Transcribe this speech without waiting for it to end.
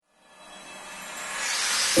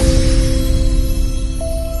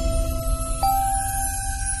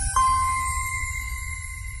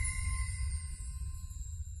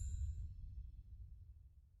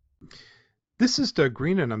This is Doug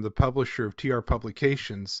Green, and I'm the publisher of TR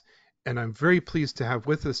Publications, and I'm very pleased to have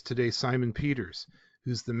with us today Simon Peters,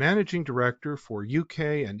 who's the Managing Director for UK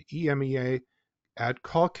and EMEA at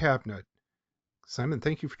CallCabinet. Simon,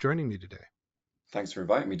 thank you for joining me today. Thanks for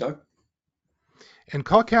inviting me, Doug. And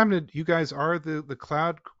CallCabinet, you guys are the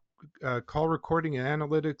cloud call recording and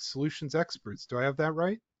analytics solutions experts. Do I have that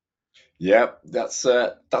right? Yeah, that's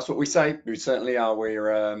what we say. We certainly are.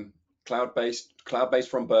 We're cloud-based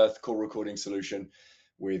from birth call recording solution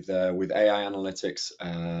with AI analytics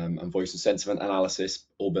and voice and sentiment analysis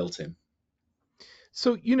all built in.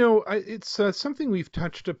 So, it's something we've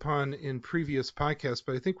touched upon in previous podcasts,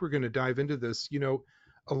 but I think we're going to dive into this.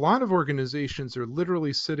 A lot of organizations are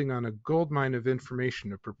literally sitting on a gold mine of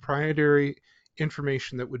information, of proprietary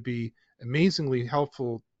information that would be amazingly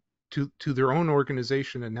helpful to their own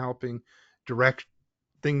organization and helping direct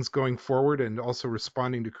things going forward and also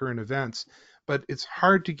responding to current events. But it's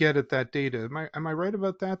hard to get at that data. Am I right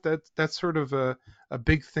about that? That's sort of a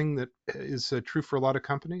big thing that is true for a lot of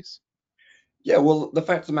companies. Yeah, well, the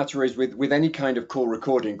fact of the matter is, with any kind of call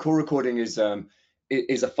recording is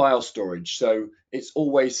a file storage, so it's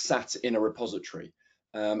always sat in a repository,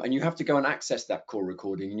 and you have to go and access that call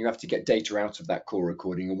recording, and you have to get data out of that call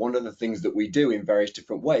recording. And one of the things that we do in various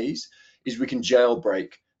different ways is we can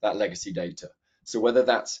jailbreak that legacy data. So whether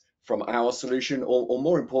that's from our solution, or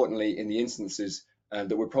more importantly, in the instances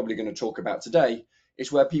that we're probably going to talk about today,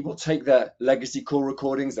 it's where people take their legacy call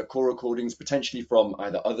recordings, potentially from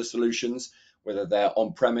either other solutions, whether they're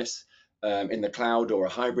on-premise, in the cloud, or a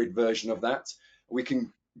hybrid version of that. We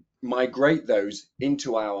can migrate those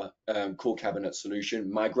into our CallCabinet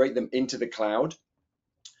solution, migrate them into the cloud,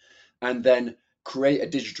 and then create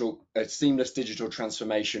a seamless digital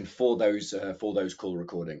transformation for those call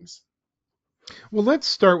recordings. Well, let's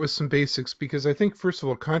start with some basics because I think, first of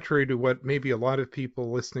all, contrary to what maybe a lot of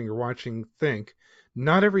people listening or watching think,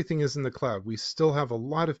 not everything is in the cloud. We still have a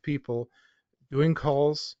lot of people doing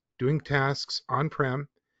calls, doing tasks on-prem,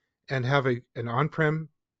 and have an on-prem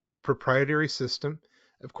proprietary system.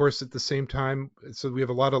 Of course, at the same time, so we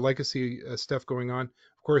have a lot of legacy stuff going on.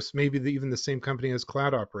 Of course, maybe even the same company has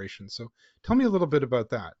cloud operations. So tell me a little bit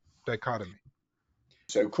about that dichotomy.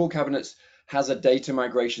 So CallCabinets has a data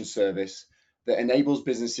migration service that enables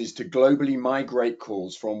businesses to globally migrate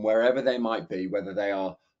calls from wherever they might be, whether they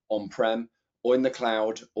are on-prem or in the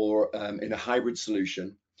cloud or in a hybrid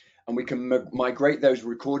solution. And we can migrate those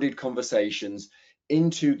recorded conversations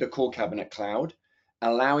into the CallCabinet cloud,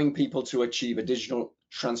 allowing people to achieve a digital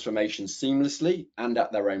transformation seamlessly and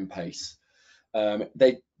at their own pace.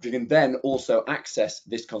 They can then also access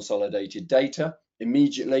this consolidated data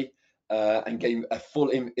immediately and gain a full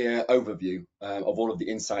overview of all of the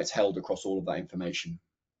insights held across all of that information.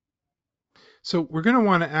 So we're going to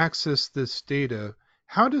want to access this data.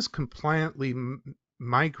 How does compliantly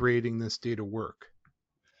migrating this data work?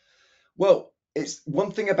 Well, it's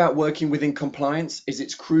one thing about working within compliance is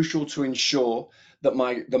it's crucial to ensure that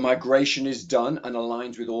the migration is done and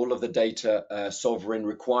aligns with all of the data sovereign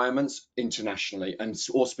requirements internationally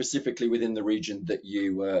or specifically within the region that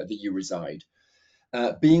you reside.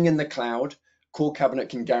 Being in the cloud, CallCabinet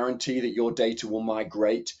can guarantee that your data will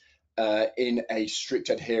migrate in a strict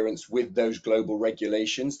adherence with those global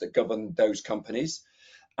regulations that govern those companies.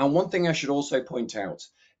 And one thing I should also point out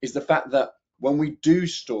is the fact that when we do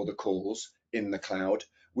store the calls in the cloud,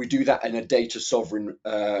 we do that in a data sovereign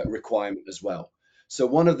requirement as well. So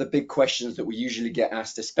one of the big questions that we usually get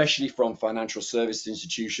asked, especially from financial service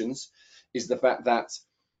institutions, is the fact that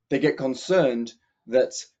they get concerned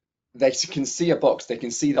that they can see a box, they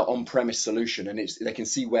can see the on-premise solution, and they can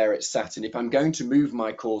see where it's sat. And if I'm going to move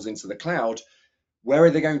my calls into the cloud, where are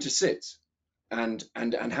they going to sit? And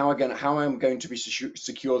how am I going to be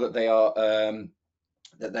secure that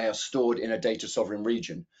they are stored in a data sovereign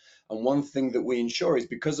region? And one thing that we ensure is,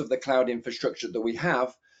 because of the cloud infrastructure that we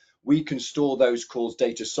have, we can store those calls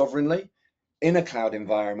data sovereignly in a cloud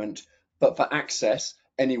environment, but for access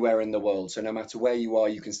anywhere in the world. So no matter where you are,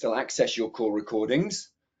 you can still access your call recordings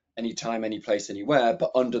anytime, any place, anywhere,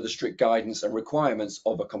 but under the strict guidance and requirements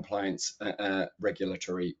of a compliance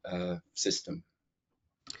regulatory system.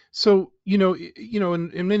 So,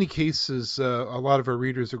 in many cases, a lot of our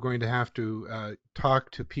readers are going to have to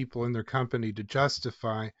talk to people in their company to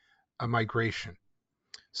justify a migration.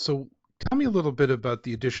 So tell me a little bit about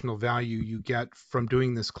the additional value you get from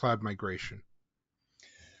doing this cloud migration.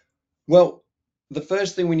 Well, the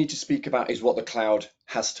first thing we need to speak about is what the cloud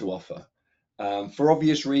has to offer. For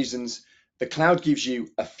obvious reasons, the cloud gives you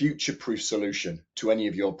a future-proof solution to any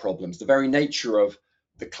of your problems. The very nature of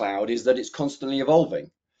the cloud is that it's constantly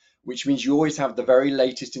evolving, which means you always have the very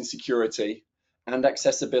latest in security and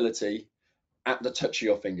accessibility at the touch of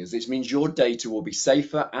your fingers. It means your data will be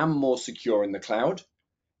safer and more secure in the cloud.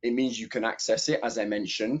 It means you can access it, as I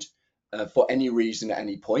mentioned, for any reason at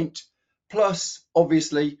any point. Plus,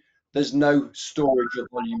 obviously, there's no storage or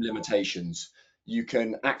volume limitations. You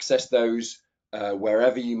can access those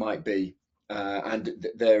wherever you might be, and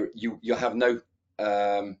there you have no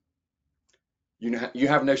you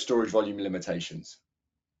have no storage volume limitations.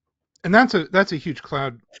 And that's a huge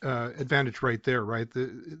cloud advantage right there, right?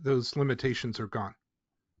 Those limitations are gone.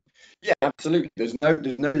 Yeah, absolutely. There's no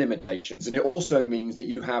limitations, and it also means that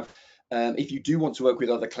you have, if you do want to work with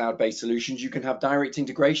other cloud-based solutions, you can have direct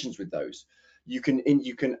integrations with those. You can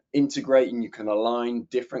integrate and you can align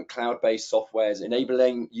different cloud-based softwares,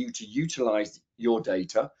 enabling you to utilize your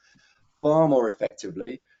data far more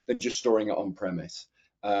effectively than just storing it on premise.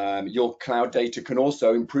 Your cloud data can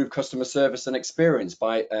also improve customer service and experience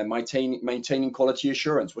by maintaining quality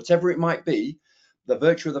assurance, whatever it might be. The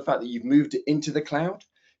virtue of the fact that you've moved it into the cloud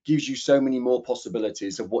gives you so many more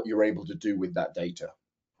possibilities of what you're able to do with that data.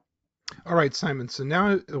 All right, Simon. So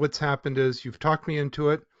now what's happened is you've talked me into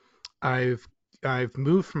it. I've I've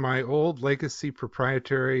moved from my old legacy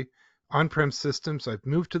proprietary on-prem systems. I've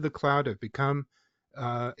moved to the cloud. I've become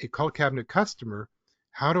a call cabinet customer.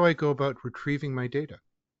 How do I go about retrieving my data?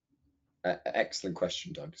 Excellent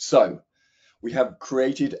question, Doug. So we have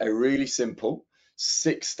created a really simple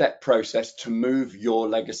 6-step process to move your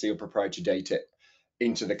legacy or proprietary data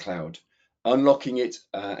into the cloud, unlocking it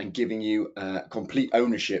and giving you complete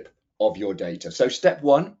ownership of your data. So step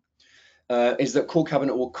one is that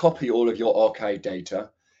CallCabinet will copy all of your archive data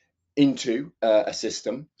into a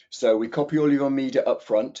system. So we copy all of your media up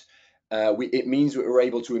front. It means that we're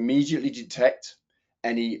able to immediately detect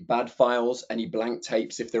any bad files, any blank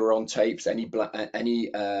tapes if they were on tapes, any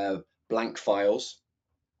blank files.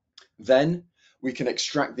 Then we can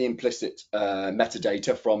extract the implicit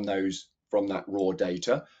metadata from that raw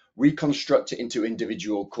data, reconstruct it into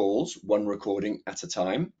individual calls, one recording at a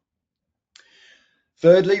time.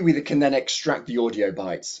 Thirdly, we can then extract the audio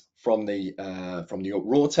bytes from the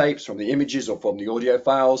raw tapes, from the images, or from the audio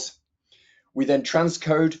files. We then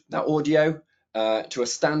transcode that audio to a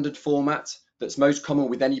standard format that's most common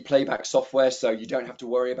with any playback software, so you don't have to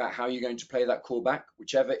worry about how you're going to play that call back,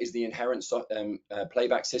 whichever is the inherent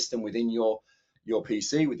playback system within your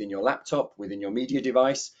PC, within your laptop, within your media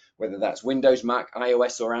device, whether that's Windows, Mac,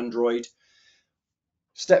 iOS, or Android.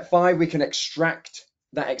 Step 5, we can extract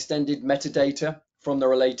that extended metadata from the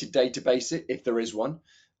related database, if there is one,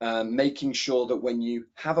 making sure that when you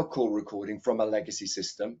have a call recording from a legacy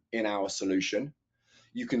system in our solution,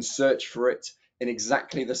 you can search for it in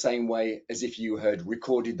exactly the same way as if you had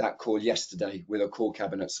recorded that call yesterday with a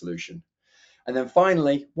CallCabinet solution. And then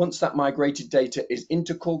finally, once that migrated data is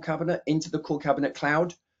into CallCabinet, into the CallCabinet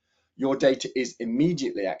cloud, your data is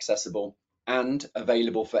immediately accessible and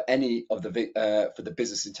available for any of the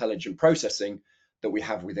business intelligent processing that we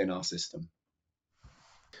have within our system.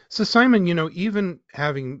 So Simon, even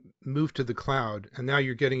having moved to the cloud and now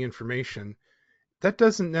you're getting information, that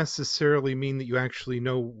doesn't necessarily mean that you actually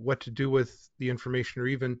know what to do with the information or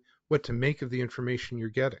even what to make of the information you're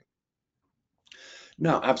getting.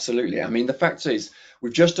 No, absolutely. I mean, the fact is,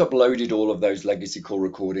 we've just uploaded all of those legacy call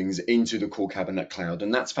recordings into the CallCabinet cloud,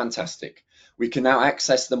 and that's fantastic. We can now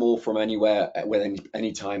access them all from anywhere,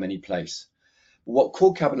 any time, any place. But what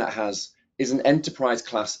CallCabinet has is an enterprise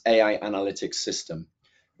class AI analytics system,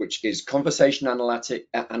 which is conversation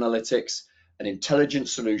analytics and intelligent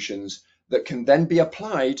solutions that can then be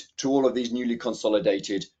applied to all of these newly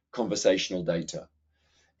consolidated conversational data.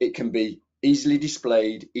 It can be easily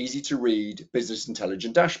displayed, easy to read business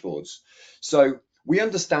intelligent dashboards. So we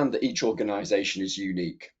understand that each organization is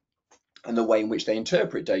unique and the way in which they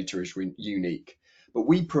interpret data is unique. But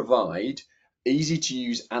we provide easy to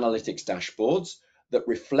use analytics dashboards that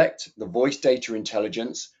reflect the voice data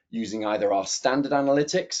intelligence using either our standard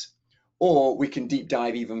analytics, or we can deep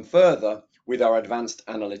dive even further with our advanced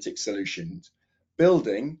analytics solutions,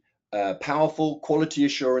 building powerful quality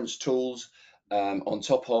assurance tools on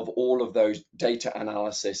top of all of those data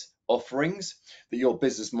analysis offerings that your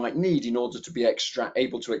business might need in order to be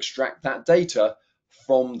able to extract that data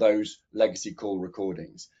from those legacy call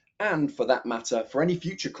recordings. And for that matter, for any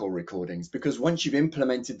future call recordings, because once you've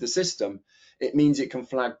implemented the system, it means it can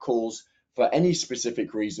flag calls for any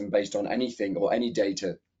specific reason based on anything or any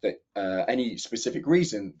data that any specific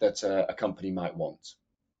reason that a company might want.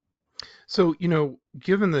 So,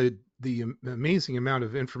 given the amazing amount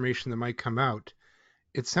of information that might come out,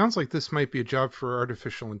 it sounds like this might be a job for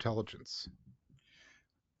artificial intelligence.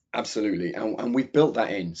 Absolutely, and we've built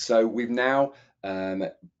that in. So we've now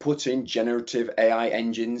put in generative AI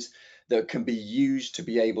engines that can be used to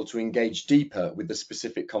be able to engage deeper with the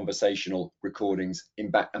specific conversational recordings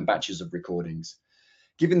and batches of recordings.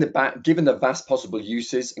 Given the vast possible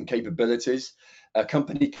uses and capabilities, a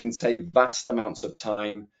company can save vast amounts of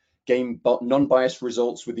time, gain non-biased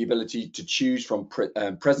results with the ability to choose from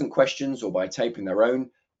present questions or by typing their own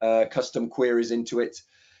custom queries into it.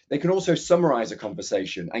 They can also summarize a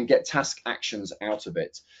conversation and get task actions out of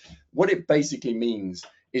it. What it basically means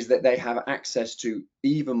is that they have access to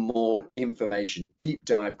even more information, deep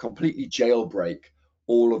dive, completely jailbreak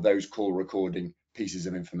all of those call recording pieces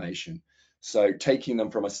of information. So taking them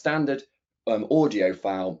from a standard audio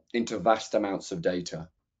file into vast amounts of data,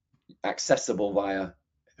 accessible via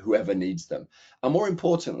whoever needs them. And more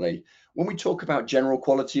importantly, when we talk about general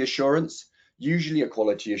quality assurance, usually a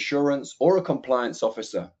quality assurance or a compliance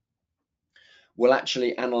officer will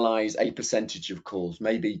actually analyze a percentage of calls,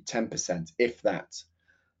 maybe 10%, if that.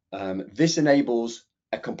 This enables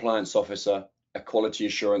a compliance officer, a quality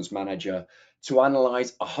assurance manager, to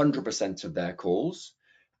analyze 100% of their calls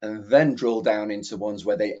and then drill down into ones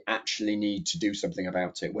where they actually need to do something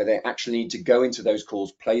about it, where they actually need to go into those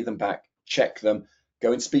calls, play them back, check them,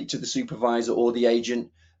 go and speak to the supervisor or the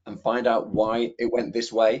agent and find out why it went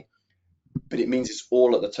this way. But it means it's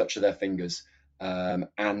all at the touch of their fingers,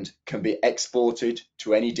 and can be exported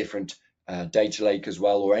to any different data lake as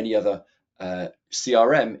well, or any other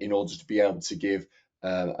CRM, in order to be able to give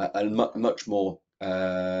a much more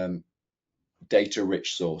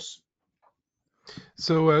data-rich source.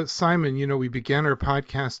 So, Simon, we began our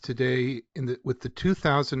podcast today with the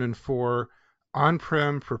 2004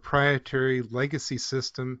 on-prem proprietary legacy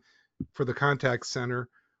system for the contact center.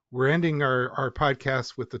 We're ending our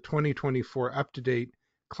podcast with the 2024 up-to-date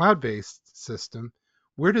cloud-based system.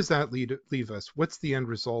 Where does that leave us? What's the end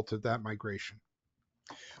result of that migration?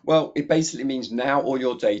 Well, it basically means now all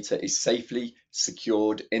your data is safely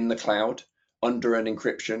secured in the cloud under an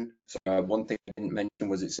encryption. So one thing I didn't mention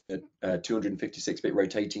was it's a 256-bit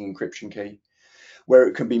rotating encryption key, where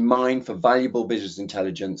it can be mined for valuable business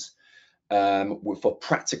intelligence for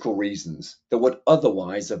practical reasons that would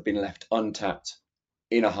otherwise have been left untapped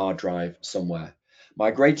in a hard drive somewhere.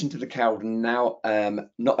 Migrating to the cloud now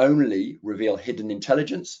not only reveal hidden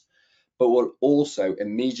intelligence, but will also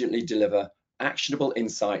immediately deliver actionable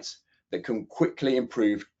insights that can quickly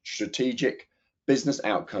improve strategic business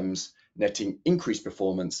outcomes, netting increased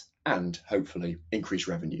performance and hopefully increased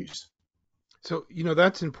revenues. So,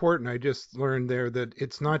 that's important. I just learned there that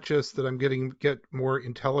it's not just that I'm get more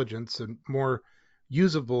intelligence and more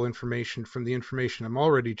usable information from the information I'm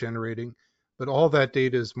already generating, but all that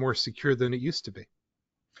data is more secure than it used to be.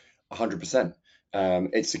 100%.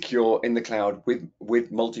 It's secure in the cloud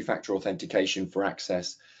with multi-factor authentication for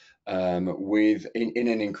access, with in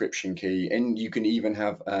an encryption key, and you can even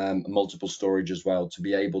have multiple storage as well to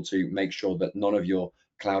be able to make sure that none of your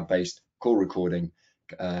cloud-based call recording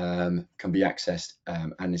can be accessed,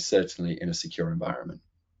 and is certainly in a secure environment.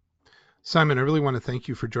 Simon, I really want to thank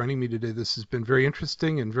you for joining me today. This has been very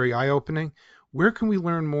interesting and very eye-opening. Where can we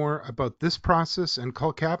learn more about this process and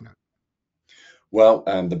CallCabinet? Well,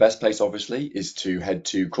 the best place obviously is to head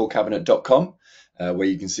to CallCabinet.com, where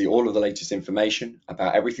you can see all of the latest information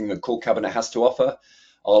about everything that CallCabinet has to offer,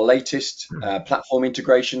 our latest platform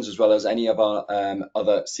integrations, as well as any of our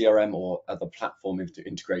other CRM or other platform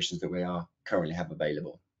integrations that we currently have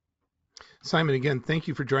available. Simon, again, thank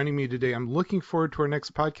you for joining me today. I'm looking forward to our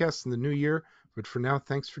next podcast in the new year, but for now,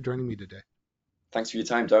 thanks for joining me today. Thanks for your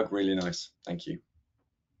time, Doug. Really nice. Thank you.